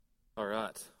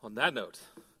But on that note,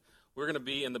 we're going to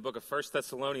be in the book of 1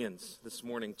 Thessalonians this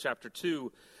morning, chapter 2.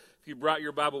 If you brought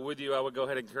your Bible with you, I would go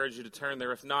ahead and encourage you to turn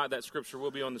there. If not, that scripture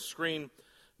will be on the screen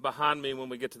behind me when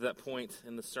we get to that point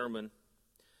in the sermon.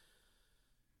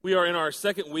 We are in our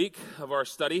second week of our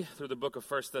study through the book of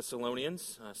 1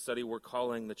 Thessalonians, a study we're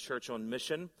calling the Church on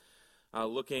Mission,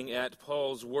 looking at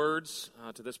Paul's words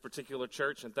to this particular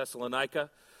church in Thessalonica.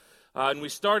 And we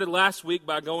started last week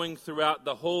by going throughout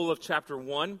the whole of chapter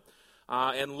 1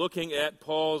 and looking at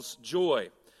Paul's joy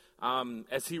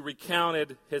as he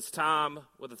recounted his time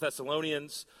with the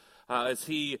Thessalonians, as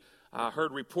he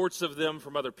heard reports of them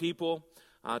from other people,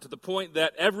 to the point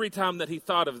that every time that he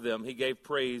thought of them, he gave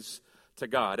praise to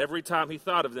God. Every time he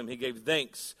thought of them, he gave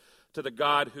thanks to the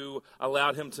God who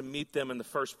allowed him to meet them in the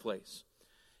first place.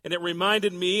 And it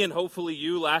reminded me, and hopefully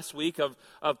you last week,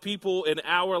 of people in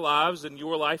our lives, in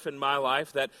your life and my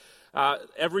life, that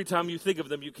every time you think of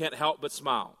them, you can't help but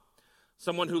smile.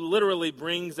 Someone who literally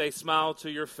brings a smile to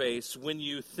your face when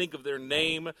you think of their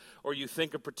name or you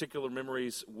think of particular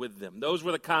memories with them. Those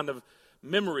were the kind of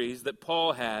memories that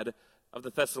Paul had of the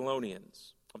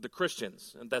Thessalonians, of the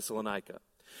Christians in Thessalonica.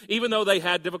 Even though they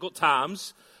had difficult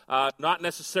times, not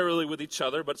necessarily with each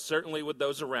other, but certainly with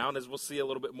those around, as we'll see a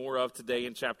little bit more of today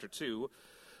in chapter 2,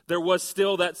 there was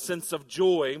still that sense of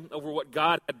joy over what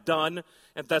God had done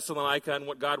in Thessalonica and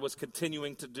what God was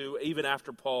continuing to do even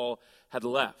after Paul had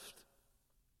left.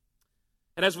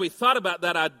 And as we thought about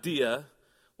that idea,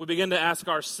 we began to ask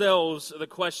ourselves the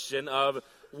question of,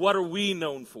 what are we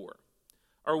known for?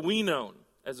 Are we known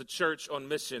as a church on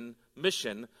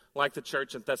mission like the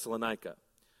church in Thessalonica?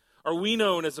 Are we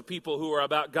known as a people who are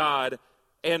about God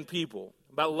and people,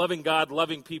 about loving God,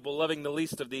 loving people, loving the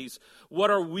least of these? What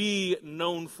are we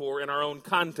known for in our own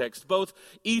context, both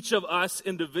each of us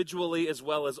individually as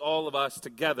well as all of us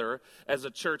together as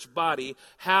a church body?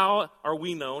 How are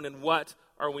we known and what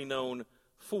are we known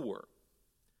for?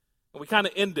 And we kind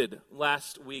of ended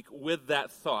last week with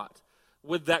that thought,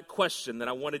 with that question that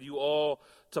I wanted you all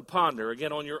to ponder.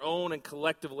 Again, on your own and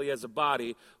collectively as a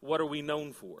body, what are we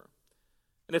known for?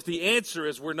 And if the answer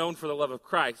is we're known for the love of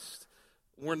Christ,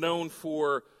 we're known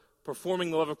for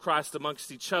performing the love of Christ amongst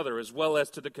each other as well as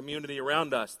to the community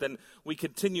around us, then we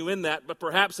continue in that. But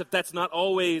perhaps if that's not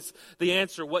always the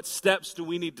answer, what steps do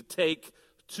we need to take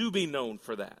to be known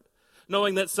for that?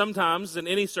 Knowing that sometimes in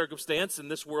any circumstance in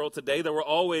this world today, there will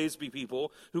always be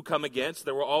people who come against,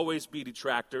 there will always be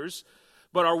detractors.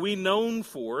 But are we known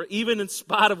for, even in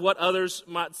spite of what others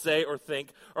might say or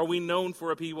think, are we known for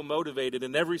a people motivated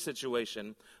in every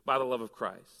situation by the love of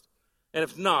Christ? And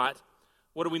if not,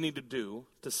 what do we need to do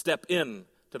to step in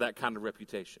to that kind of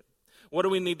reputation? What do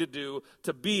we need to do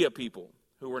to be a people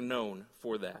who are known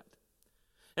for that?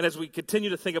 And as we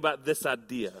continue to think about this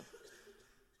idea,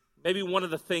 maybe one of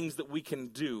the things that we can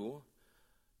do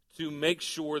to make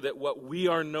sure that what we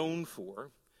are known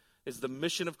for is the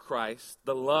mission of Christ,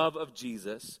 the love of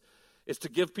Jesus, is to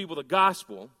give people the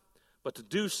gospel, but to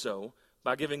do so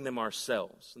by giving them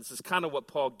ourselves. And this is kind of what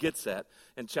Paul gets at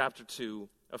in chapter 2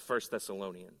 of 1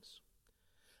 Thessalonians.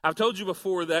 I've told you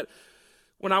before that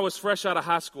when I was fresh out of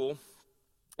high school,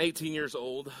 18 years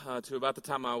old, to about the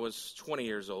time I was 20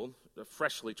 years old,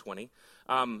 freshly 20,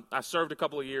 I served a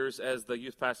couple of years as the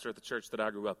youth pastor at the church that I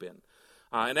grew up in.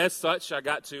 And as such, I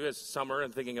got to, as summer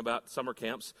and thinking about summer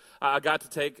camps, I got to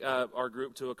take our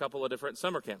group to a couple of different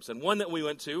summer camps. And one that we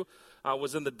went to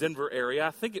was in the Denver area.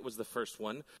 I think it was the first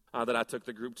one that I took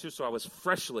the group to, so I was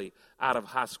freshly out of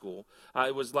high school.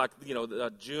 It was like,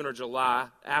 June or July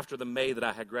after the May that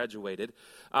I had graduated.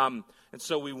 And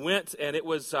so we went, and it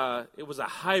was a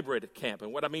hybrid camp.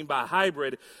 And what I mean by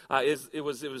hybrid is it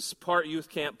was part youth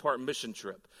camp, part mission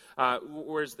trip.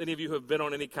 Whereas any of you who have been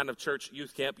on any kind of church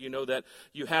youth camp, you know that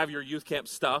you have your youth camp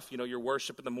stuff, your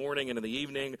worship in the morning and in the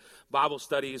evening, Bible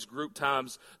studies, group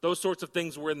times, those sorts of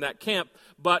things were in that camp.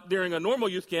 But during a normal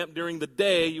youth camp, during the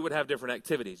day, you would have different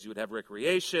activities. You would have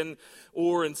recreation,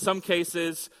 or in some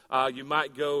cases, you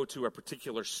might go to a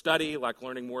particular study, like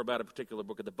learning more about a particular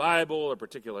book of the Bible, a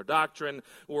particular doctrine,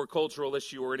 or a cultural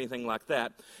issue, or anything like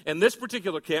that. And this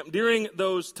particular camp, during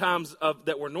those times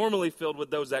that were normally filled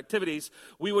with those activities,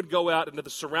 we would go out into the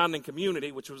surrounding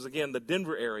community, which was, again, the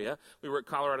Denver area. We were at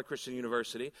Colorado Christian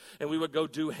University, and we would go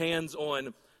do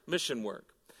hands-on mission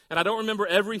work. And I don't remember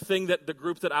everything that the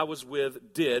group that I was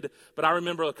with did, but I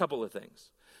remember a couple of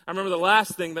things. I remember the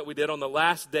last thing that we did on the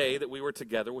last day that we were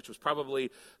together, which was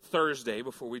probably Thursday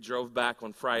before we drove back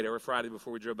on Friday, or Friday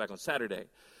before we drove back on Saturday.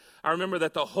 I remember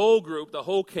that the whole group, the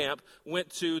whole camp, went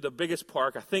to the biggest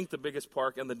park, I think the biggest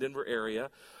park in the Denver area,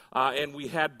 and we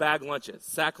had bag lunches,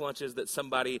 sack lunches that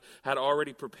somebody had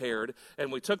already prepared,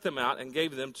 and we took them out and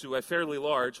gave them to a fairly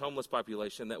large homeless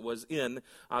population that was in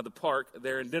the park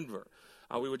there in Denver.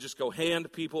 We would just go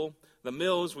hand people the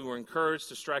meals. We were encouraged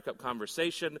to strike up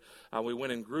conversation. We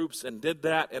went in groups and did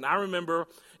that. And I remember,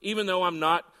 even though I'm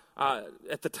not,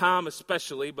 at the time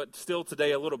especially, but still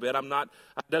today a little bit, it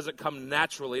doesn't come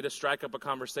naturally to strike up a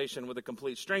conversation with a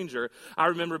complete stranger. I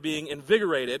remember being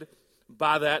invigorated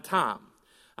by that time.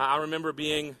 I remember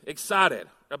being excited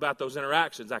about those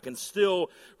interactions. I can still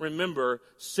remember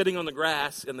sitting on the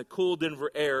grass in the cool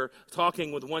Denver air,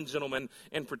 talking with one gentleman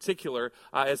in particular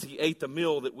as he ate the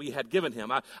meal that we had given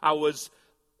him. I was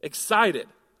excited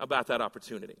about that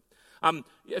opportunity.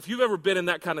 If you've ever been in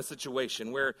that kind of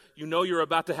situation where you know you're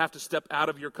about to have to step out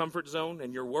of your comfort zone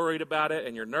and you're worried about it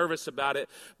and you're nervous about it,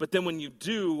 but then when you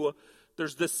do,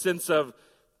 there's this sense of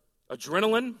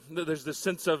adrenaline, there's this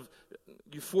sense of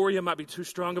euphoria, might be too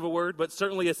strong of a word, but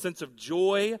certainly a sense of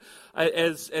joy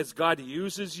as God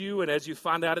uses you and as you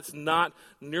find out it's not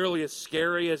nearly as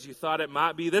scary as you thought it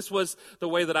might be. This was the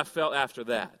way that I felt after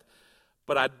that.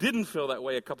 But I didn't feel that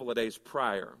way a couple of days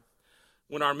prior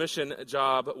when our mission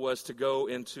job was to go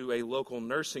into a local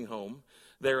nursing home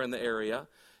there in the area,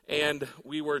 and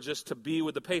we were just to be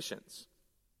with the patients,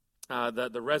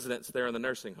 the residents there in the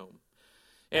nursing home.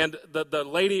 And the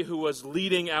lady who was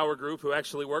leading our group, who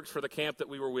actually worked for the camp that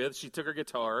we were with, she took her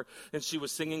guitar and she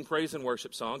was singing praise and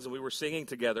worship songs, and we were singing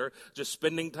together, just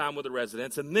spending time with the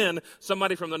residents. And then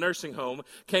somebody from the nursing home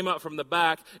came up from the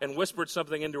back and whispered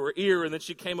something into her ear, and then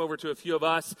she came over to a few of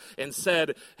us and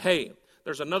said, "Hey,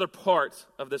 there's another part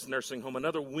of this nursing home,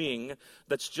 another wing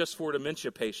that's just for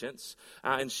dementia patients,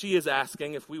 and she is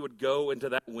asking if we would go into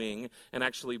that wing and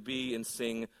actually be and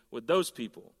sing with those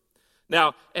people."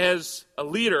 Now, as a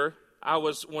leader, I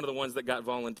was one of the ones that got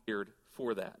volunteered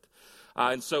for that.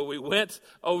 And so we went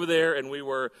over there and we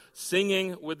were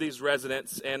singing with these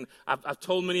residents. And I've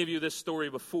told many of you this story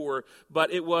before, but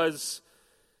it wasn't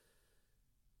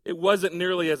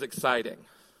nearly as exciting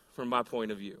from my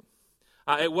point of view.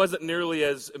 It wasn't nearly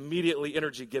as immediately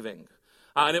energy-giving.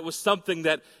 And it was something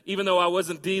that, even though I was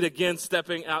indeed, again,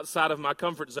 stepping outside of my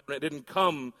comfort zone, it didn't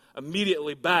come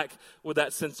immediately back with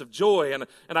that sense of joy. And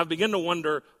I began to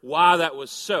wonder why that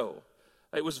was so.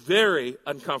 It was very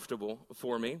uncomfortable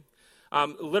for me.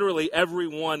 Literally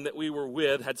everyone that we were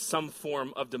with had some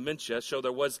form of dementia, so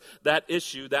there was that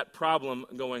issue, that problem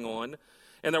going on.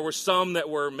 And there were some that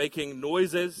were making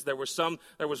noises. There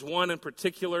was one in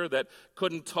particular that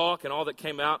couldn't talk, and all that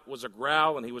came out was a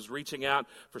growl, and he was reaching out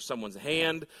for someone's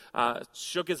hand,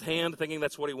 shook his hand thinking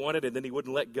that's what he wanted, and then he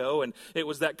wouldn't let go. And it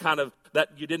was that kind of,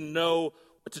 that you didn't know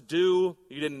what to do,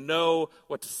 you didn't know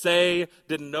what to say,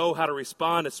 didn't know how to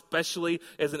respond, especially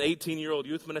as an 18-year-old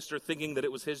youth minister thinking that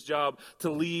it was his job to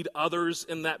lead others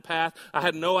in that path. I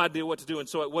had no idea what to do, and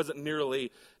so it wasn't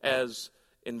nearly as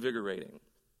invigorating.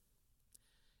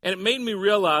 And it made me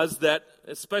realize that,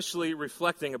 especially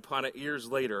reflecting upon it years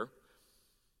later,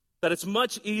 that it's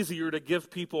much easier to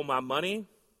give people my money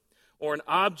or an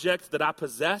object that I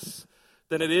possess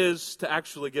than it is to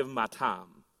actually give them my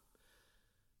time.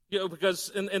 Because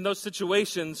in those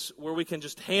situations where we can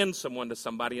just hand someone to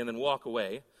somebody and then walk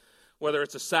away, whether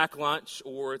it's a sack lunch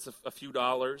or it's a few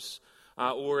dollars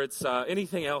or it's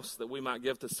anything else that we might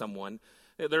give to someone,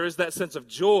 there is that sense of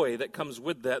joy that comes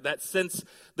with that sense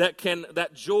that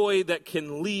joy that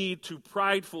can lead to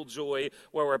prideful joy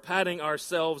where we're patting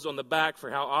ourselves on the back for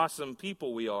how awesome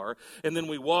people we are, and then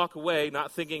we walk away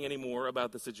not thinking anymore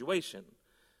about the situation.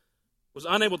 Was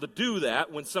unable to do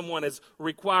that when someone is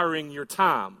requiring your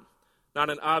time, not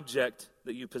an object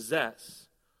that you possess.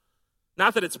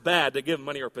 Not that it's bad to give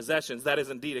money or possessions. That is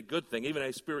indeed a good thing, even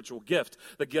a spiritual gift,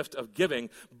 the gift of giving,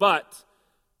 but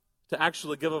to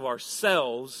actually give of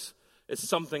ourselves is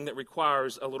something that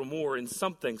requires a little more, and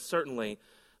something certainly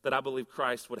that I believe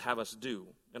Christ would have us do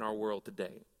in our world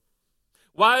today.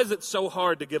 Why is it so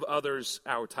hard to give others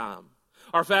our time?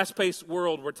 Our fast-paced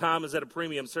world where time is at a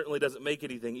premium certainly doesn't make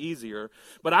anything easier,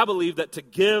 but I believe that to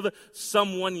give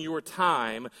someone your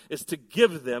time is to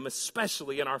give them,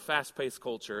 especially in our fast-paced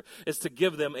culture, is to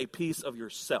give them a piece of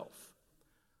yourself,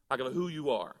 like of who you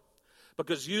are.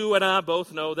 Because you and I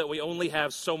both know that we only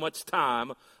have so much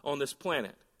time on this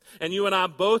planet. And you and I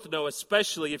both know,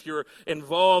 especially if you're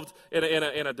involved in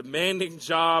a demanding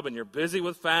job and you're busy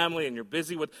with family and you're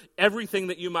busy with everything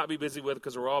that you might be busy with,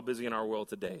 because we're all busy in our world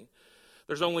today,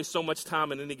 there's only so much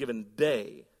time in any given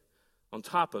day on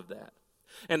top of that.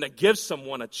 And to give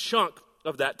someone a chunk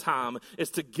of that time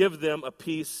is to give them a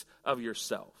piece of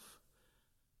yourself.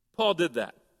 Paul did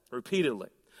that. repeatedly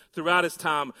throughout his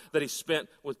time that he spent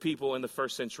with people in the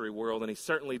first century world. And he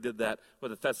certainly did that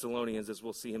with the Thessalonians, as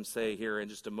we'll see him say here in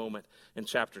just a moment in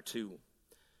chapter 2.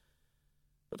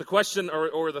 But the question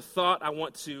or the thought I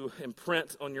want to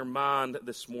imprint on your mind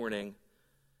this morning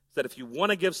is that if you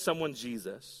want to give someone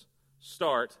Jesus,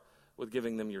 start with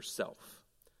giving them yourself.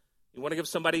 You want to give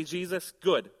somebody Jesus?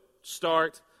 Good.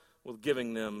 Start with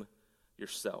giving them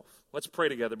yourself. Let's pray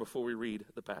together before we read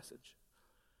the passage.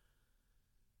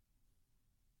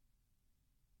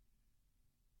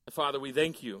 Father, we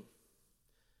thank you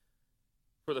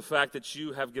for the fact that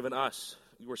you have given us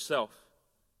yourself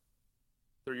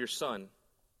through your Son.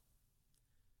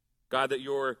 God, that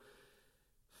your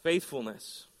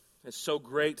faithfulness is so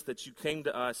great that you came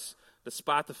to us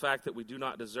despite the fact that we do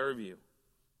not deserve you,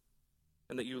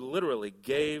 and that you literally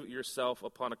gave yourself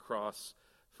upon a cross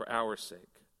for our sake.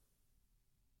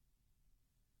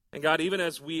 And God, even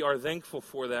as we are thankful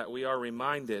for that, we are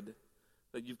reminded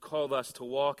that you've called us to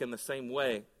walk in the same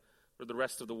way for the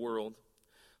rest of the world.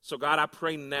 So God, I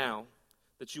pray now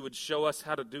that you would show us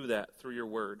how to do that through your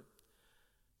word.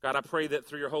 God, I pray that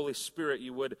through your Holy Spirit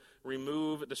you would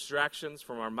remove distractions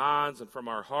from our minds and from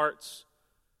our hearts.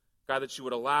 God, that you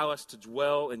would allow us to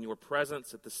dwell in your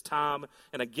presence at this time.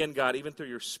 And again, God, even through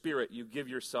your Spirit, you give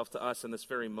yourself to us in this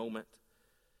very moment.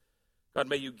 God,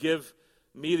 may you give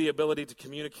me the ability to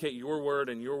communicate your word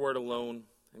and your word alone.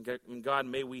 And God,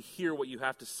 may we hear what you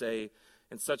have to say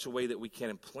in such a way that we can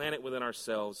implant it within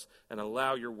ourselves and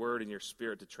allow your word and your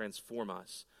Spirit to transform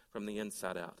us from the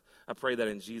inside out. I pray that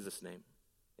in Jesus' name.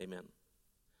 Amen.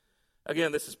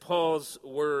 Again, this is Paul's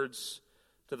words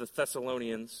to the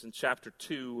Thessalonians. In chapter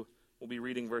 2, we'll be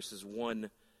reading verses 1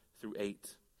 through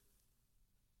 8.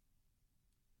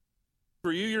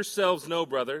 For you yourselves know,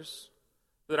 brothers,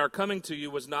 that our coming to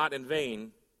you was not in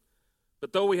vain.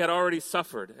 But though we had already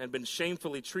suffered and been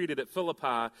shamefully treated at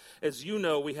Philippi, as you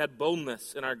know, we had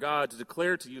boldness in our God to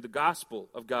declare to you the gospel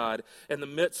of God in the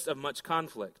midst of much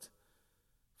conflict.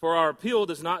 For our appeal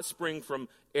does not spring from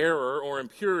error or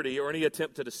impurity or any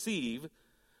attempt to deceive,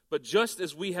 but just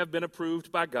as we have been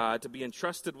approved by God to be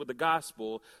entrusted with the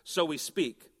gospel, so we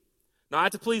speak,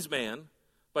 not to please man,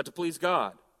 but to please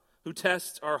God, who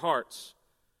tests our hearts.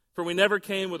 For we never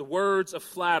came with words of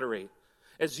flattery,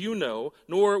 as you know,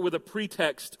 nor with a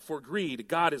pretext for greed,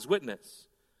 God is witness.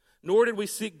 Nor did we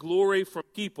seek glory from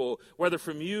people, whether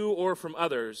from you or from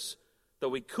others, though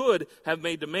we could have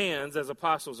made demands as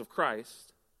apostles of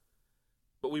Christ.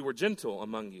 But we were gentle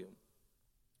among you,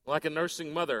 like a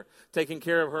nursing mother taking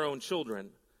care of her own children.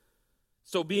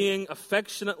 So being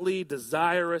affectionately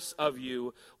desirous of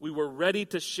you, we were ready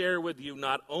to share with you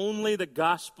not only the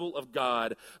gospel of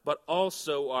God, but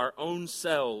also our own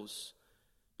selves,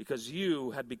 because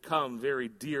you had become very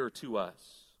dear to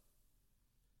us.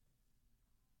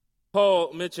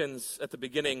 Paul mentions at the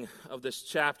beginning of this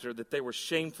chapter that they were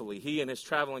he and his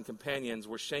traveling companions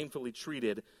were shamefully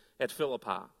treated at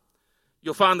Philippi.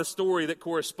 You'll find the story that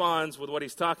corresponds with what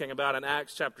he's talking about in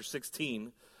Acts chapter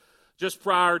 16. Just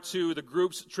prior to the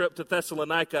group's trip to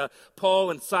Thessalonica, Paul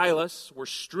and Silas were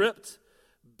stripped,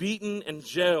 beaten, and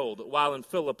jailed while in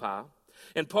Philippi,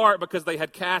 in part because they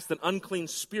had cast an unclean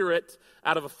spirit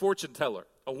out of a fortune teller,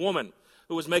 a woman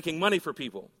who was making money for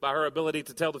people by her ability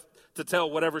to tell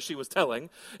whatever she was telling.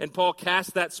 And Paul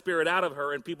cast that spirit out of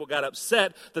her, and people got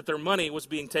upset that their money was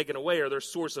being taken away, or their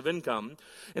source of income.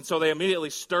 And so they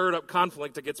immediately stirred up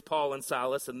conflict against Paul and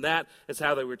Silas, and that is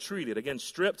how they were treated. Again,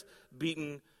 stripped,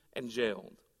 beaten, and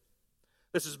jailed.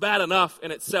 This is bad enough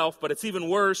in itself, but it's even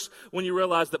worse when you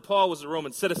realize that Paul was a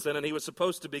Roman citizen and he was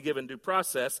supposed to be given due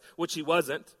process, which he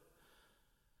wasn't.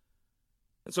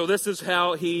 And so this is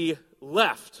how he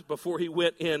left before he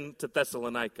went into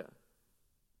Thessalonica.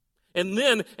 And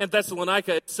then in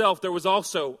Thessalonica itself, there was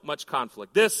also much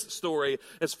conflict. This story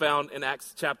is found in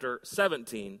Acts chapter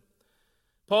 17.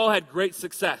 Paul had great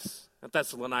success at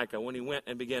Thessalonica when he went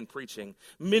and began preaching.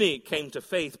 Many came to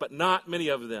faith, but not many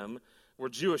of them were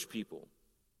Jewish people.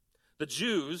 The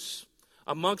Jews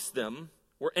amongst them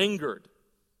were angered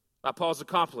by Paul's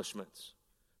accomplishments.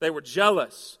 They were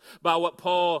jealous by what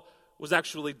Paul was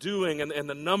actually doing and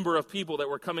the number of people that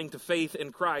were coming to faith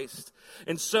in Christ.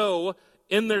 And so,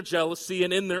 in their jealousy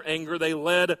and in their anger, they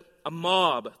led a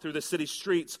mob through the city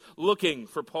streets looking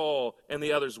for Paul and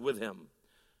the others with him.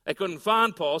 They couldn't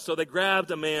find Paul, so they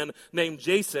grabbed a man named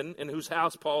Jason, in whose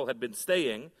house Paul had been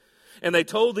staying, and they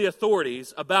told the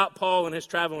authorities about Paul and his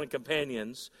traveling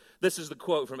companions. This is the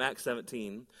quote from Acts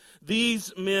 17.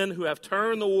 "These men who have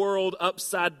turned the world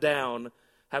upside down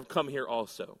have come here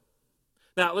also."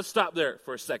 Now, let's stop there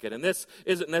for a second. And this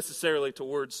isn't necessarily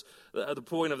towards the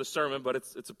point of the sermon, but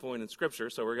it's a point in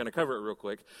Scripture, so we're going to cover it real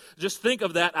quick. Just think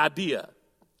of that idea.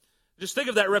 Just think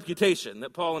of that reputation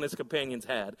that Paul and his companions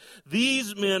had.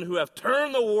 These men who have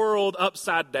turned the world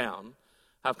upside down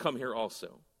have come here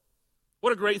also.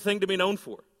 What a great thing to be known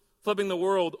for, flipping the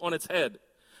world on its head.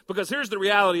 Because here's the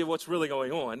reality of what's really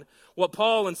going on. What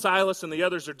Paul and Silas and the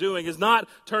others are doing is not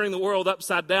turning the world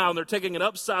upside down. They're taking an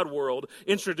upside world,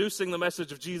 introducing the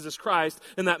message of Jesus Christ,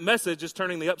 and that message is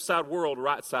turning the upside world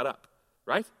right side up,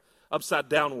 right? Upside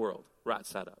down world, right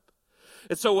side up.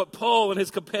 And so what Paul and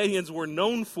his companions were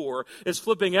known for is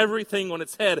flipping everything on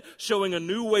its head, showing a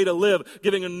new way to live,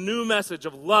 giving a new message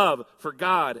of love for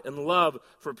God and love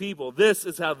for people. This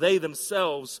is how they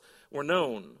themselves were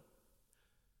known.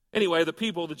 Anyway, the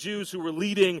people, the Jews who were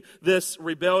leading this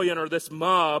rebellion or this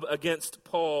mob against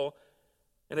Paul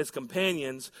and his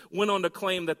companions went on to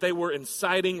claim that they were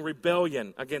inciting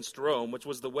rebellion against Rome, which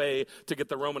was the way to get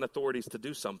the Roman authorities to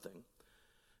do something.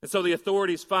 And so the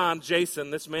authorities find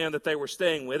Jason, this man that they were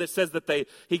staying with. It says that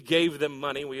he gave them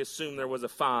money. We assume there was a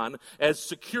fine as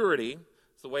security.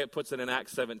 It's the way it puts it in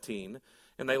Acts 17.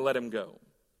 And they let him go.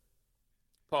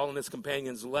 Paul and his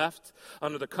companions left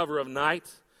under the cover of night,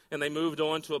 and they moved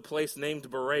on to a place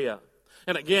named Berea.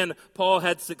 And again, Paul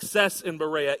had success in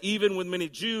Berea, even with many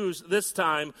Jews this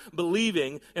time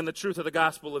believing in the truth of the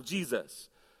gospel of Jesus.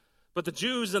 But the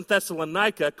Jews in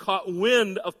Thessalonica caught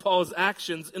wind of Paul's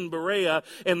actions in Berea,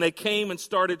 and they came and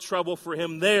started trouble for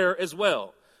him there as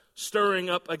well, stirring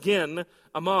up again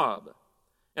a mob.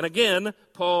 And again,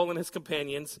 Paul and his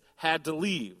companions had to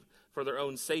leave for their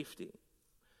own safety.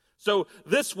 So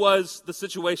this was the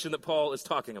situation that Paul is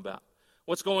talking about.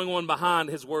 What's going on behind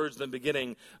his words in the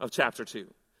beginning of chapter 2.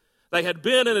 They had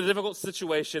been in a difficult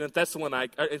situation in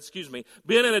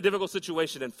been in a difficult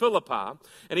situation in Philippi,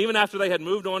 and even after they had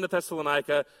moved on to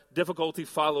Thessalonica, difficulty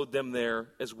followed them there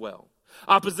as well.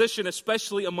 Opposition,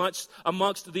 especially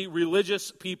amongst the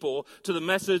religious people to the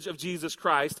message of Jesus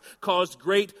Christ, caused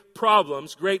great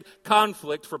problems, great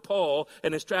conflict for Paul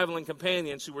and his traveling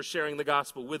companions who were sharing the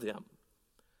gospel with him.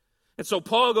 And so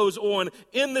Paul goes on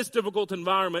in this difficult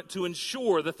environment to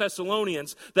ensure the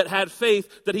Thessalonians that had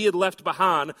faith that he had left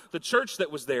behind, the church that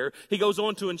was there, he goes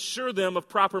on to ensure them of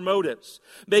proper motives,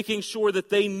 making sure that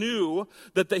they knew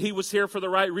that he was here for the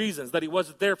right reasons, that he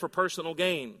wasn't there for personal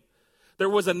gain. There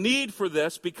was a need for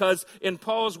this because in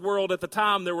Paul's world at the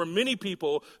time, there were many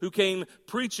people who came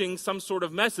preaching some sort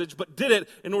of message, but did it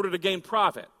in order to gain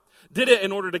profit. Did it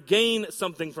in order to gain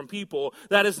something from people.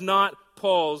 That is not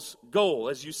Paul's goal.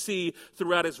 As you see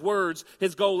throughout his words,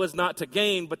 his goal is not to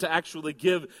gain, but to actually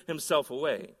give himself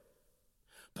away.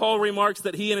 Paul remarks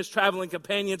that he and his traveling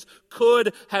companions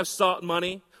could have sought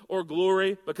money or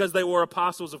glory because they were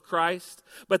apostles of Christ,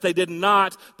 but they did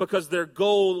not because their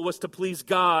goal was to please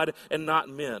God and not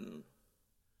men.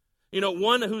 You know,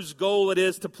 one whose goal it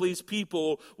is to please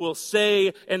people will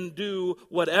say and do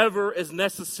whatever is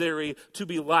necessary to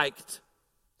be liked.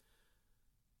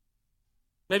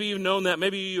 Maybe you've known that.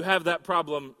 Maybe you have that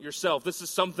problem yourself. This is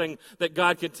something that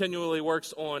God continually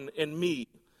works on in me.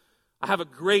 I have a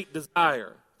great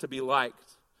desire to be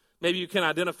liked. Maybe you can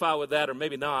identify with that or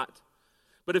maybe not.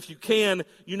 But if you can,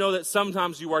 you know that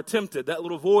sometimes you are tempted. That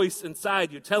little voice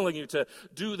inside you telling you to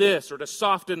do this or to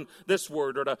soften this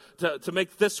word or to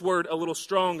make this word a little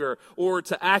stronger or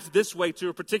to act this way to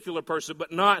a particular person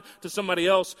but not to somebody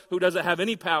else who doesn't have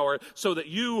any power so that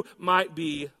you might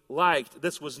be liked.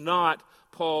 This was not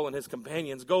Paul and his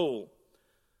companions' goal.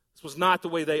 This was not the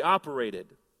way they operated.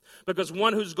 Because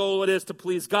one whose goal it is to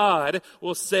please God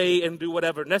will say and do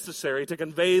whatever necessary to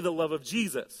convey the love of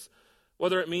Jesus,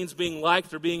 whether it means being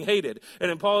liked or being hated. And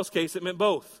in Paul's case, it meant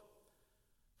both.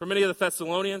 For many of the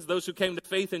Thessalonians, those who came to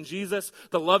faith in Jesus,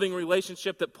 the loving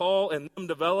relationship that Paul and them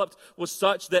developed was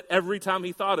such that every time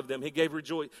he thought of them,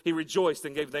 he rejoiced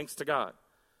and gave thanks to God.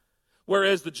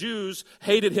 Whereas the Jews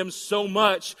hated him so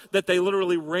much that they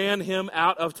literally ran him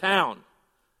out of town.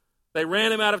 They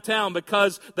ran him out of town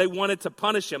because they wanted to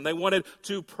punish him. They wanted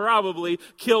to probably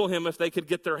kill him if they could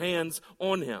get their hands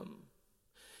on him.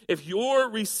 If you're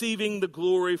receiving the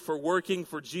glory for working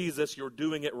for Jesus, you're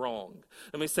doing it wrong.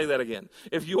 Let me say that again.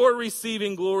 If you're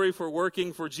receiving glory for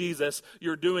working for Jesus,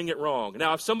 you're doing it wrong.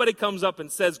 Now, if somebody comes up and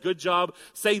says, good job,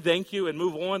 say thank you and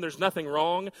move on. There's nothing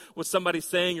wrong with somebody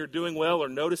saying you're doing well or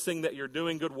noticing that you're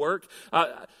doing good work.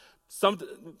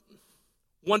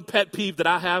 One pet peeve that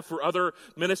I have for other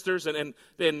ministers, and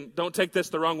don't take this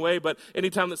the wrong way, but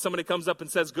anytime that somebody comes up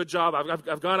and says, good job,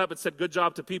 I've gone up and said good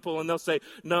job to people, and they'll say,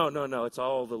 no, it's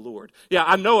all the Lord. Yeah,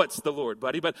 I know it's the Lord,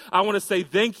 buddy, but I want to say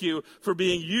thank you for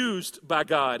being used by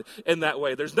God in that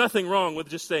way. There's nothing wrong with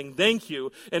just saying thank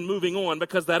you and moving on,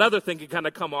 because that other thing can kind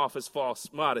of come off as false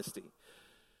modesty.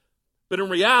 But in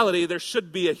reality, there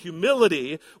should be a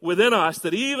humility within us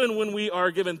that even when we are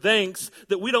given thanks,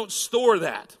 that we don't store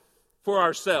that for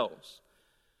ourselves.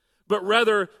 But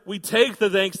rather, we take the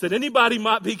thanks that anybody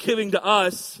might be giving to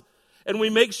us, and we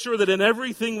make sure that in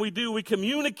everything we do, we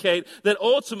communicate that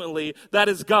ultimately that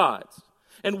is God's.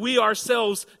 And we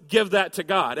ourselves give that to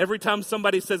God. Every time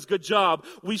somebody says good job,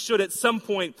 we should at some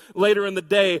point later in the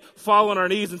day fall on our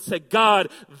knees and say, God,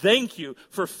 thank you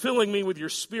for filling me with your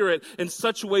Spirit in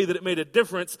such a way that it made a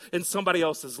difference in somebody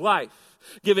else's life.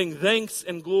 Giving thanks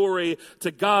and glory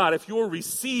to God. If you're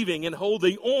receiving and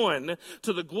holding on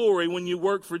to the glory when you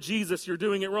work for Jesus, you're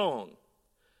doing it wrong.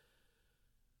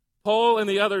 Paul and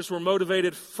the others were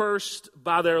motivated first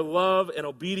by their love and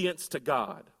obedience to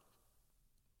God.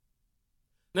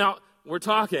 Now, we're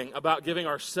talking about giving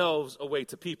ourselves away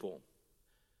to people.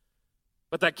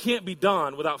 But that can't be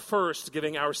done without first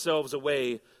giving ourselves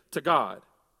away to God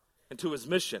and to His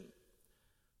mission.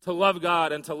 To love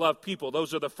God and to love people.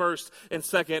 Those are the first and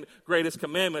second greatest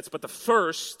commandments. But the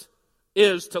first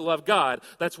is to love God.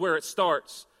 That's where it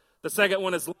starts. The second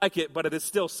one is like it, but it is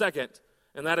still second.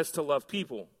 And that is to love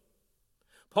people.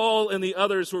 Paul and the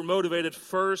others were motivated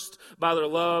first by their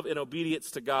love and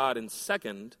obedience to God, and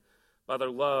second, by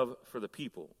their love for the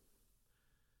people.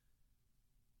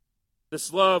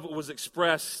 This love was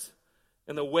expressed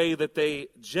in the way that they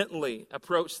gently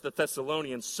approached the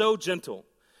Thessalonians, so gentle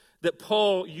that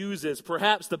Paul uses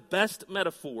perhaps the best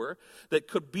metaphor that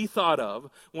could be thought of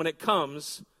when it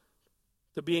comes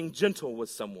to being gentle with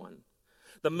someone.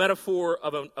 The metaphor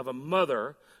of a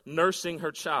mother nursing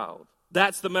her child.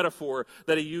 That's the metaphor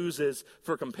that he uses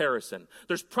for comparison.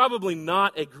 There's probably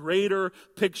not a greater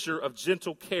picture of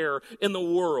gentle care in the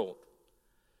world.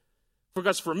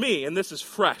 Because for me, and this is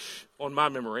fresh on my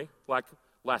memory, like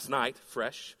last night,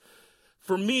 fresh.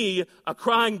 For me, a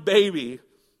crying baby,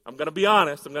 I'm going to be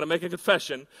honest, I'm going to make a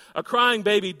confession. A crying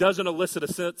baby doesn't elicit a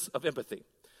sense of empathy.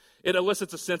 It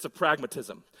elicits a sense of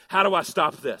pragmatism. How do I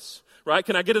stop this? Right?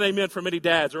 Can I get an amen from any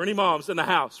dads or any moms in the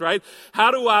house, right?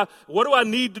 What do I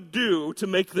need to do to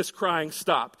make this crying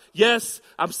stop? Yes,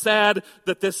 I'm sad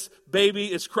that this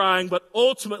baby is crying, but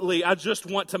ultimately I just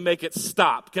want to make it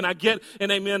stop. Can I get an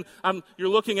amen? You're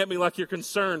looking at me like you're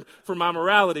concerned for my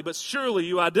morality, but surely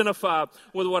you identify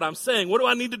with what I'm saying. What do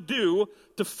I need to do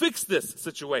to fix this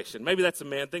situation? Maybe that's a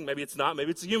man thing, maybe it's not, maybe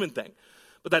it's a human thing.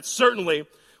 But that's certainly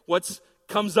what's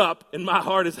comes up in my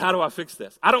heart is, how do I fix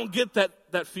this? I don't get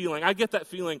that feeling. I get that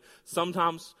feeling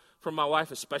sometimes from my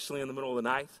wife, especially in the middle of the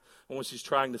night when she's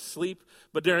trying to sleep.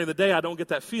 But during the day, I don't get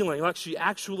that feeling. Like she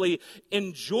actually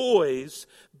enjoys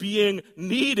being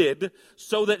needed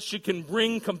so that she can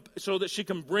bring compassion,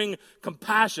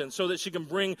 so that she can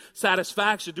bring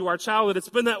satisfaction to our child. And it's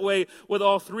been that way with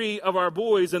all three of our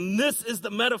boys. And this is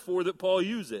the metaphor that Paul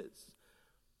uses.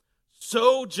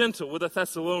 So gentle with the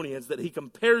Thessalonians that he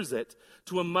compares it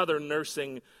to a mother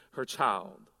nursing her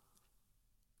child.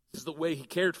 This is the way he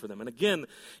cared for them. And again,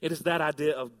 it is that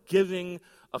idea of giving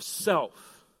of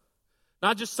self.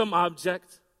 Not just some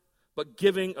object, but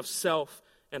giving of self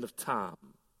and of time.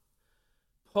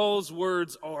 Paul's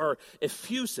words are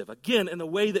effusive, again, in the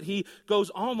way that he goes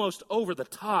almost over the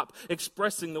top,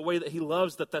 expressing the way that he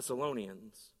loves the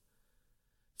Thessalonians.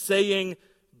 Saying,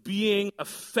 being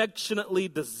affectionately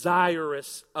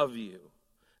desirous of you.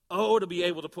 Oh, to be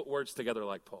able to put words together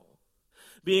like Paul.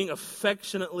 Being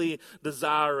affectionately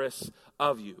desirous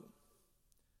of you.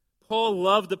 Paul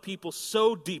loved the people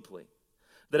so deeply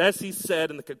that, as he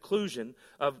said in the conclusion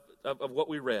of what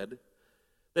we read,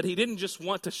 that he didn't just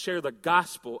want to share the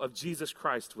gospel of Jesus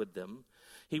Christ with them.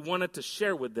 He wanted to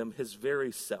share with them his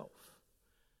very self.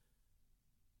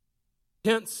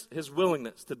 Hence, his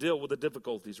willingness to deal with the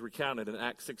difficulties recounted in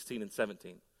Acts 16 and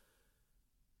 17.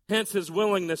 Hence, his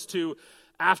willingness to,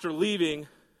 after leaving,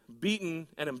 beaten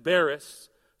and embarrassed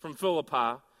from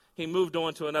Philippi, he moved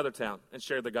on to another town and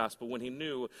shared the gospel when he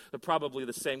knew that probably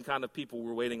the same kind of people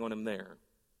were waiting on him there.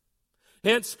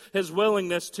 Hence, his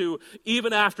willingness to,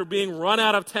 even after being run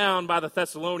out of town by the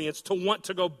Thessalonians, to want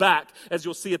to go back, as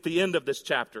you'll see at the end of this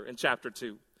chapter, in chapter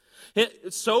 2.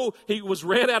 So he was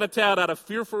ran out of town out of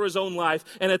fear for his own life.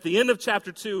 And at the end of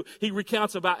chapter 2, he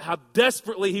recounts about how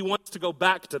desperately he wants to go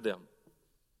back to them.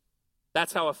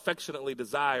 That's how affectionately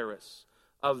desirous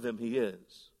of them he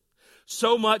is.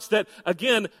 So much that,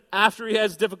 again, after he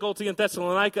has difficulty in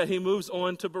Thessalonica, he moves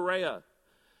on to Berea.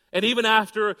 And even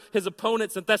after his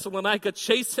opponents in Thessalonica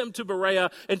chase him to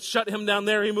Berea and shut him down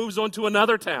there, he moves on to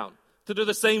another town to do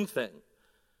the same thing.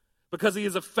 Because he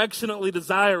is affectionately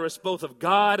desirous both of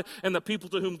God and the people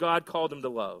to whom God called him to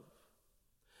love.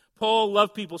 Paul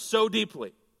loved people so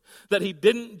deeply that he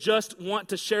didn't just want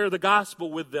to share the gospel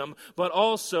with them, but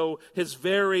also his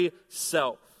very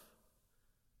self.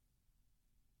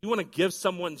 You want to give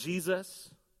someone Jesus?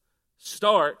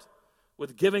 Start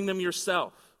with giving them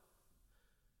yourself.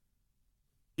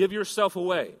 Give yourself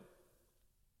away.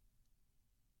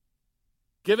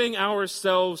 Giving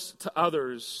ourselves to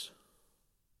others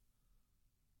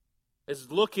is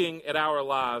looking at our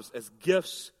lives as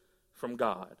gifts from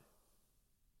God.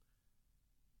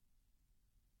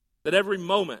 That every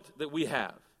moment that we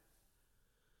have,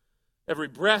 every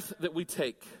breath that we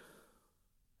take,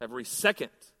 every second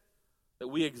that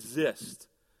we exist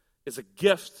is a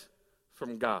gift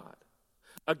from God.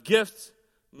 A gift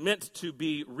meant to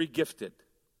be regifted,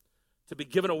 to be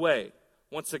given away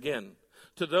once again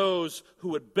to those who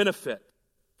would benefit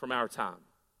from our time.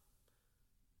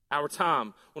 Our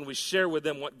time when we share with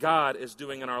them what God is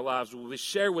doing in our lives, when we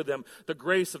share with them the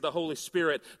grace of the Holy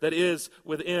Spirit that is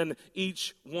within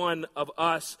each one of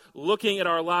us, looking at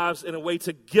our lives in a way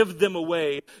to give them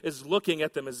away is looking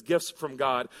at them as gifts from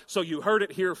God. So you heard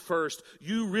it here first.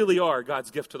 You really are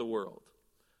God's gift to the world.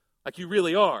 Like you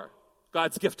really are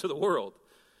God's gift to the world.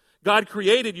 God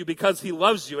created you because he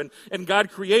loves you, and God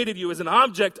created you as an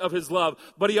object of his love,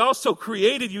 but he also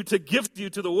created you to gift you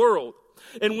to the world.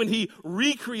 And when he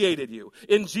recreated you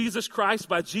in Jesus Christ,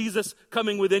 by Jesus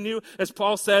coming within you, as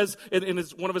Paul says in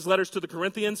one of his letters to the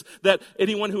Corinthians, that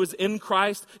anyone who is in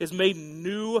Christ is made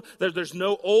new. There's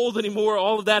no old anymore.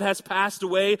 All of that has passed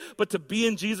away. But to be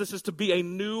in Jesus is to be a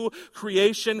new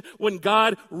creation. When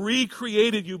God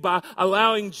recreated you by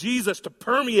allowing Jesus to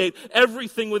permeate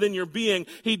everything within your being,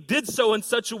 he did so in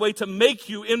such a way to make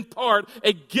you, in part,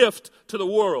 a gift to the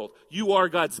world. You are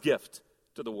God's gift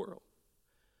to the world.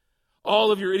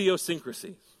 All of your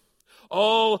idiosyncrasies,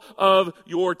 all of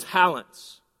your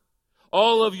talents,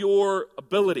 all of your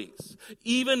abilities,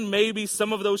 even maybe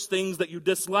some of those things that you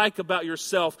dislike about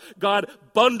yourself, God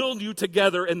bundled you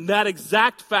together in that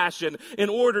exact fashion in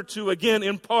order to, again,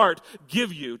 in part,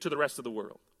 give you to the rest of the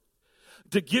world.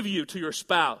 To give you to your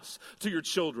spouse, to your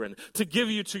children, to give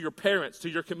you to your parents, to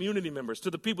your community members, to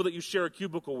the people that you share a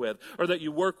cubicle with or that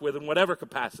you work with in whatever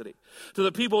capacity, to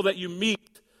the people that you meet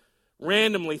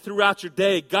randomly throughout your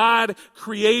day. God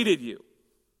created you.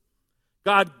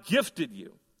 God gifted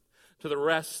you to the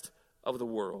rest of the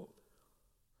world.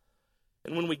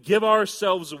 And when we give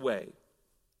ourselves away,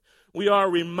 we are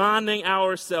reminding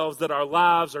ourselves that our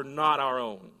lives are not our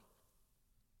own.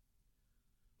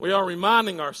 We are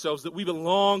reminding ourselves that we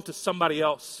belong to somebody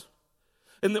else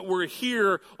and that we're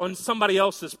here on somebody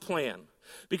else's plan.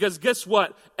 Because guess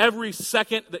what? Every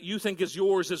second that you think is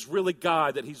yours is really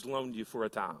God that he's loaned you for a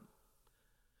time.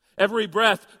 Every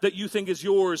breath that you think is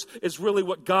yours is really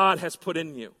what God has put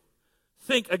in you.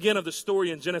 Think again of the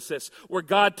story in Genesis where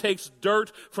God takes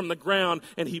dirt from the ground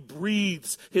and he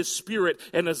breathes his spirit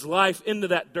and his life into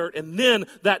that dirt, and then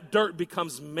that dirt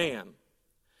becomes man.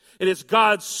 It is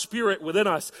God's spirit within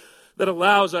us that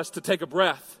allows us to take a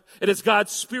breath. It is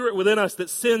God's spirit within us that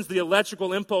sends the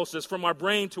electrical impulses from our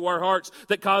brain to our hearts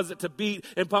that cause it to beat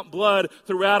and pump blood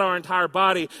throughout our entire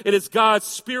body. It is God's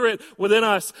spirit within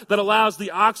us that allows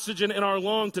the oxygen in our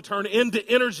lung to turn into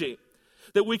energy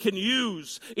that we can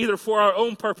use either for our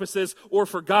own purposes or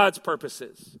for God's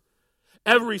purposes.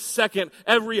 Every second,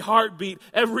 every heartbeat,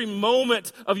 every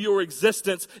moment of your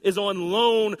existence is on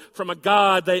loan from a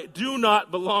God that do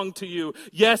not belong to you.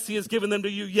 Yes, he has given them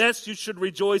to you. Yes, you should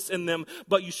rejoice in them,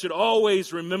 but you should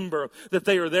always remember that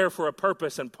they are there for a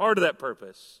purpose, and part of that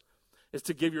purpose is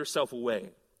to give yourself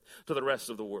away to the rest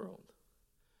of the world.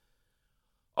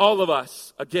 All of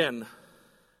us, again,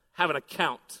 have an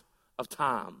account of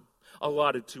time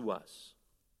allotted to us.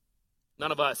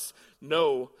 None of us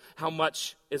know how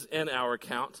much is in our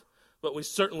account, but we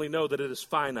certainly know that it is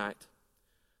finite,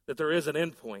 that there is an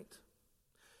end point.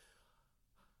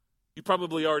 You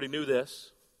probably already knew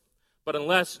this, but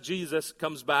unless Jesus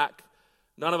comes back,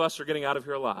 none of us are getting out of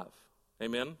here alive.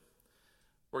 Amen?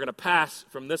 We're going to pass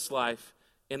from this life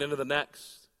and into the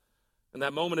next. And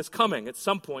that moment is coming at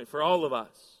some point for all of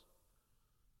us.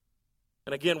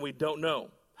 And again, we don't know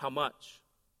how much.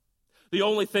 The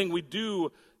only thing we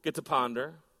do get to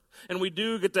ponder, and we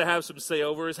do get to have some say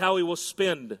over, is how we will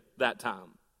spend that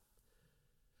time.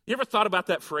 You ever thought about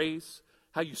that phrase,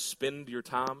 how you spend your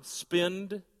time?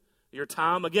 Spend your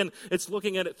time. Again, it's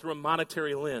looking at it through a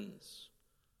monetary lens.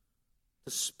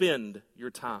 to spend your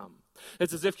time.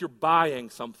 It's as if you're buying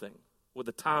something with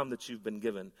the time that you've been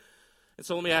given. And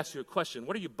so let me ask you a question.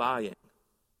 What are you buying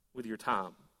with your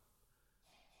time?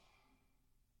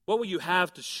 What will you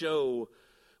have to show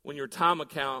when your time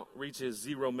account reaches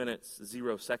 0 minutes,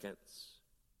 0 seconds?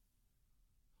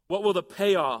 What will the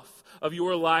payoff of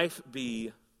your life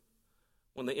be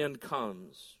when the end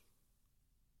comes?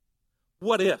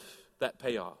 What if that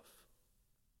payoff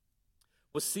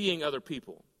was seeing other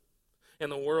people in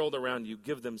the world around you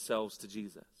give themselves to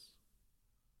Jesus?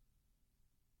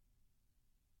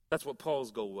 That's what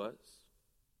Paul's goal was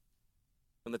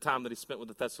in the time that he spent with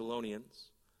the Thessalonians.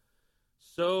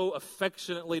 So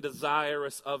affectionately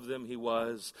desirous of them he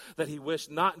was that he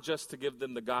wished not just to give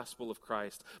them the gospel of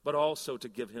Christ, but also to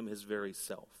give him his very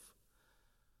self,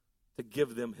 to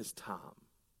give them his time,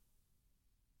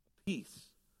 a piece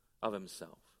of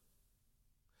himself.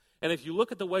 And if you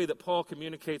look at the way that Paul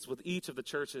communicates with each of the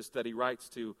churches that he writes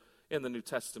to in the New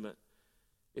Testament,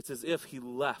 it's as if he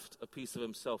left a piece of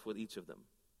himself with each of them.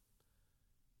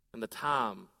 And the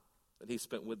time that he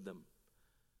spent with them,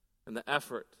 and the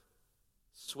effort,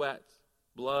 sweat,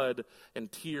 blood,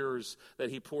 and tears that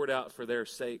he poured out for their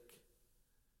sake.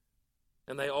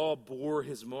 And they all bore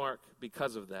his mark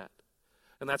because of that.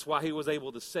 And that's why he was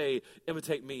able to say,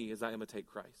 imitate me as I imitate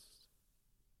Christ.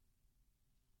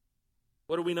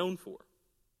 What are we known for?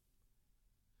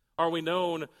 Are we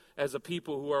known as a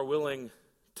people who are willing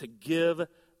to give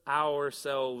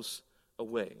ourselves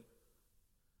away?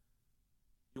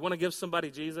 You want to give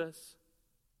somebody Jesus?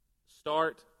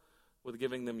 Start with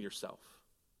giving them yourself.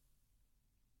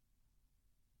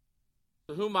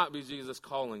 So who might be Jesus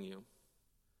calling you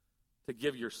to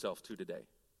give yourself to today?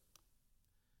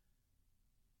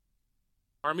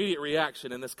 Our immediate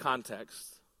reaction in this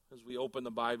context, as we open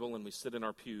the Bible and we sit in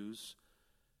our pews,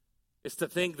 is to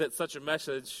think that such a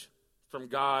message from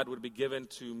God would be given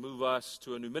to move us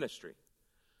to a new ministry,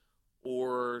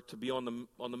 or to be on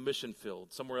the mission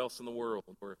field somewhere else in the world,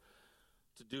 or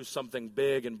to do something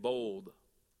big and bold.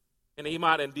 And he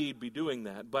might indeed be doing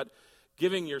that, but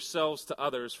giving yourselves to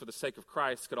others for the sake of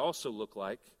Christ could also look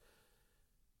like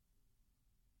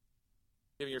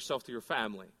giving yourself to your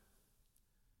family,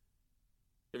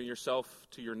 giving yourself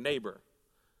to your neighbor,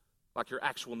 like your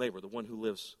actual neighbor, the one who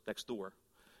lives next door,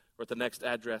 or at the next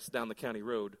address down the county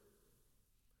road.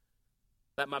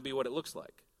 That might be what it looks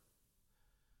like.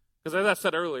 Because as I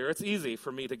said earlier, it's easy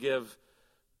for me to give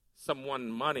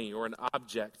someone money or an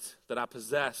object that I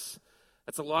possess.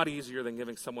 That's a lot easier than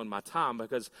giving someone my time,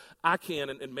 because I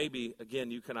can, and maybe, again,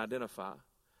 you can identify.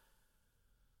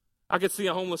 I could see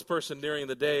a homeless person during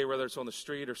the day, whether it's on the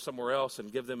street or somewhere else,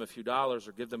 and give them a few dollars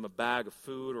or give them a bag of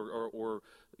food or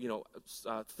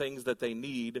things that they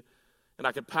need. And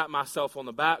I could pat myself on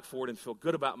the back for it and feel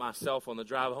good about myself on the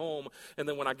drive home. And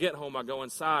then when I get home, I go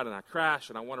inside and I crash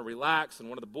and I want to relax. And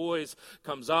one of the boys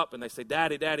comes up and they say,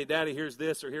 Daddy, Daddy, Daddy, here's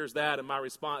this or here's that. And my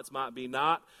response might be,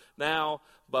 not now,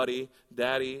 buddy,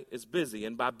 Daddy is busy.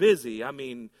 And by busy, I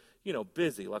mean,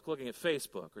 busy, like looking at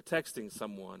Facebook or texting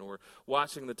someone or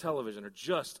watching the television or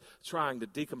just trying to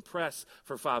decompress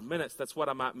for 5 minutes. That's what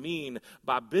I might mean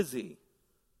by busy.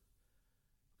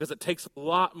 Because it takes a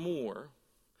lot more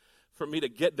for me to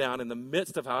get down in the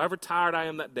midst of however tired I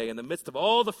am that day, in the midst of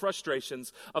all the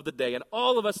frustrations of the day, and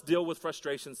all of us deal with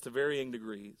frustrations to varying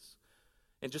degrees,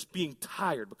 and just being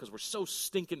tired because we're so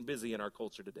stinking busy in our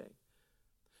culture today.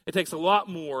 It takes a lot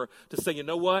more to say, you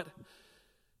know what?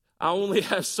 I only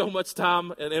have so much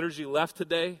time and energy left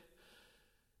today,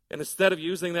 and instead of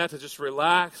using that to just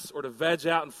relax or to veg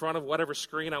out in front of whatever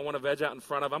screen I want to veg out in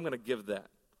front of, I'm going to give that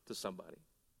to somebody.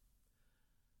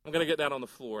 I'm going to get down on the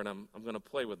floor and I'm going to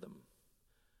play with them.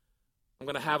 I'm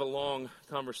going to have a long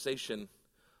conversation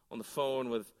on the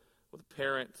phone with a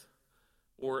parent,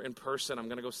 or in person. I'm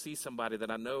going to go see somebody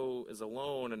that I know is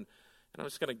alone, and I'm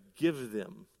just going to give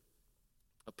them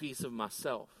a piece of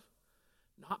myself.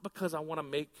 Not because I want to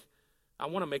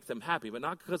make them happy, but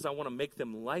not because I want to make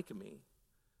them like me.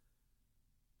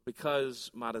 Because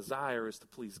my desire is to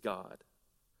please God.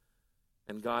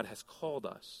 And God has called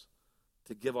us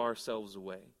to give ourselves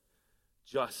away,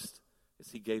 just as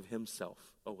he gave himself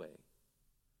away.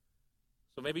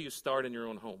 So maybe you start in your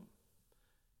own home,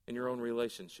 in your own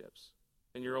relationships,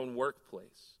 in your own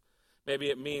workplace.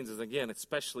 Maybe it means, is again,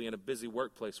 especially in a busy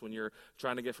workplace when you're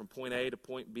trying to get from point A to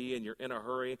point B and you're in a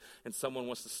hurry and someone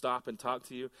wants to stop and talk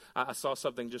to you. I saw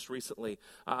something just recently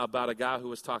about a guy who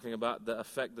was talking about the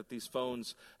effect that these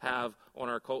phones have on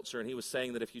our culture. And he was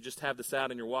saying that if you just have this out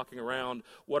and you're walking around,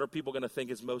 what are people going to think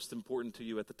is most important to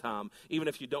you at the time? Even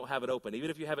if you don't have it open,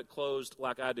 even if you have it closed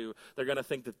like I do, they're going to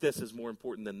think that this is more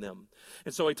important than them.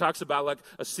 And so he talks about like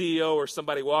a CEO or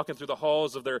somebody walking through the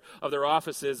halls of their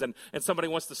offices and somebody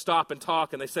wants to stop and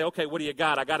talk, and they say, okay, what do you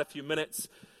got? I got a few minutes.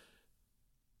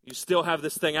 You still have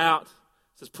this thing out.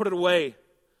 He says, put it away.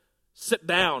 Sit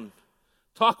down.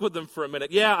 Talk with them for a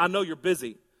minute. Yeah, I know you're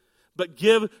busy, but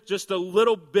give just a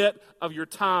little bit of your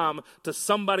time to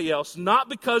somebody else, not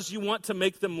because you want to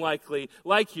make them like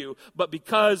you, but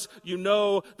because you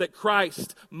know that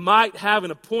Christ might have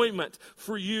an appointment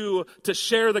for you to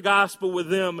share the gospel with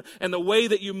them, and the way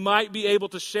that you might be able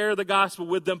to share the gospel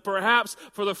with them, perhaps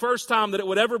for the first time that it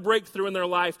would ever break through in their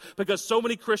life, because so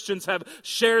many Christians have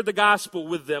shared the gospel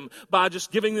with them by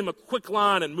just giving them a quick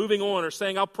line and moving on, or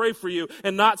saying, I'll pray for you,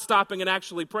 and not stopping and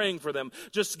actually praying for them,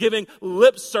 just giving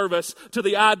lip service to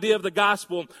the idea of the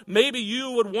gospel. Maybe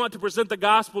you would want to present the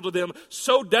gospel to them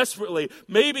so desperately.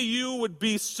 Maybe you would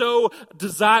be so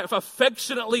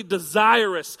affectionately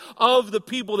desirous of the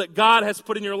people that God has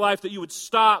put in your life that you would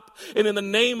stop and, in the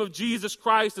name of Jesus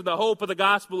Christ and the hope of the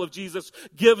gospel of Jesus,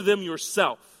 give them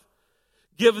yourself.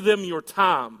 Give them your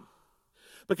time.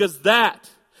 Because that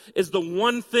is the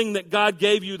one thing that God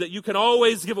gave you that you can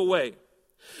always give away.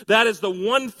 That is the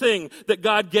one thing that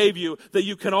God gave you that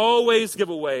you can always give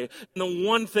away. And the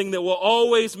one thing that will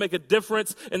always make a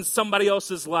difference in somebody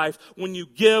else's life when you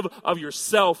give of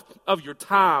yourself, of your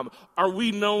time. Are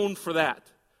we known for that?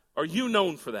 Are you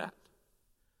known for that?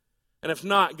 And if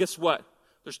not, guess what?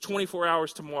 There's 24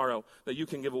 hours tomorrow that you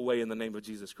can give away in the name of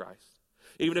Jesus Christ.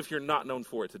 Even if you're not known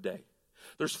for it today.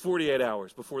 There's 48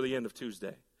 hours before the end of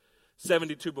Tuesday.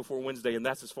 72 before Wednesday, and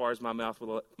that's as far as my math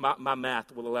will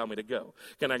allow me to go.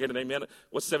 Can I get an amen?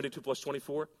 What's 72 plus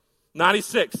 24?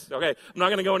 96. Okay, I'm not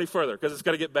going to go any further because it's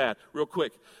going to get bad real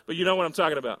quick. But you know what I'm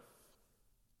talking about.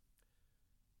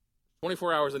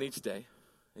 24 hours in each day,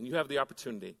 and you have the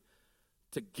opportunity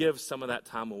to give some of that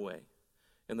time away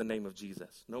in the name of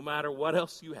Jesus. No matter what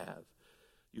else you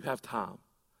have time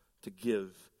to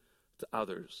give to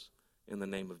others in the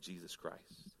name of Jesus Christ.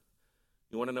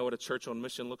 You want to know what a church on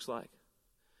mission looks like?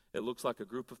 It looks like a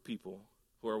group of people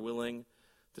who are willing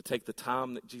to take the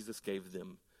time that Jesus gave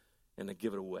them and to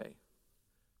give it away,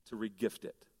 to regift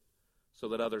it, so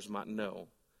that others might know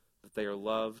that they are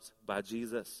loved by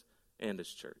Jesus and His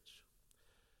church.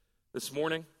 This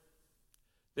morning,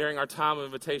 during our time of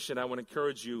invitation, I want to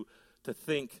encourage you to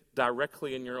think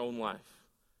directly in your own life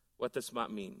what this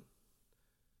might mean.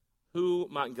 Who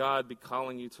might God be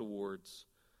calling you towards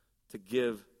to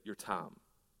give your time,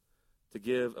 to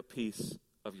give a piece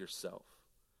of yourself?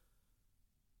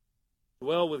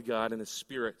 Dwell with God in His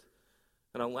Spirit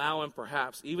and allow Him,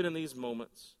 perhaps, even in these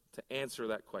moments, to answer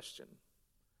that question.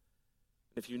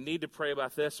 If you need to pray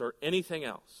about this or anything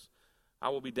else, I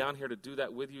will be down here to do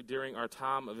that with you during our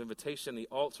time of invitation. The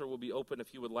altar will be open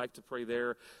if you would like to pray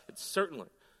there. And certainly,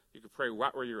 you can pray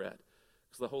right where you're at,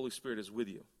 because the Holy Spirit is with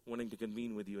you, wanting to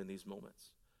convene with you in these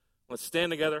moments. Let's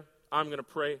stand together. I'm going to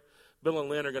pray. Bill and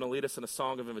Lynn are going to lead us in a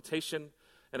song of invitation.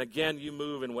 And again, you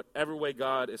move in whatever way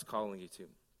God is calling you to.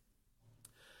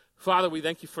 Father, we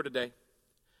thank you for today.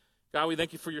 God, we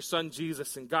thank you for your Son,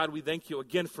 Jesus. And God, we thank you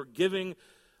again for giving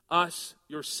us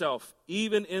yourself,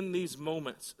 even in these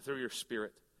moments, through your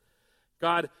Spirit.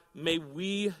 God, may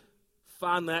we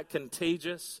find that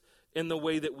contagious in the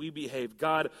way that we behave.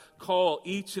 God, call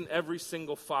each and every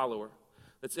single follower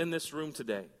that's in this room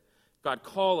today. God,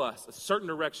 call us a certain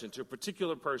direction to a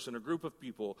particular person, a group of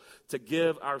people, to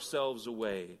give ourselves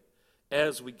away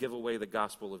as we give away the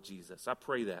gospel of Jesus. I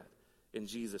pray that in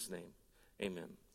Jesus' name. Amen.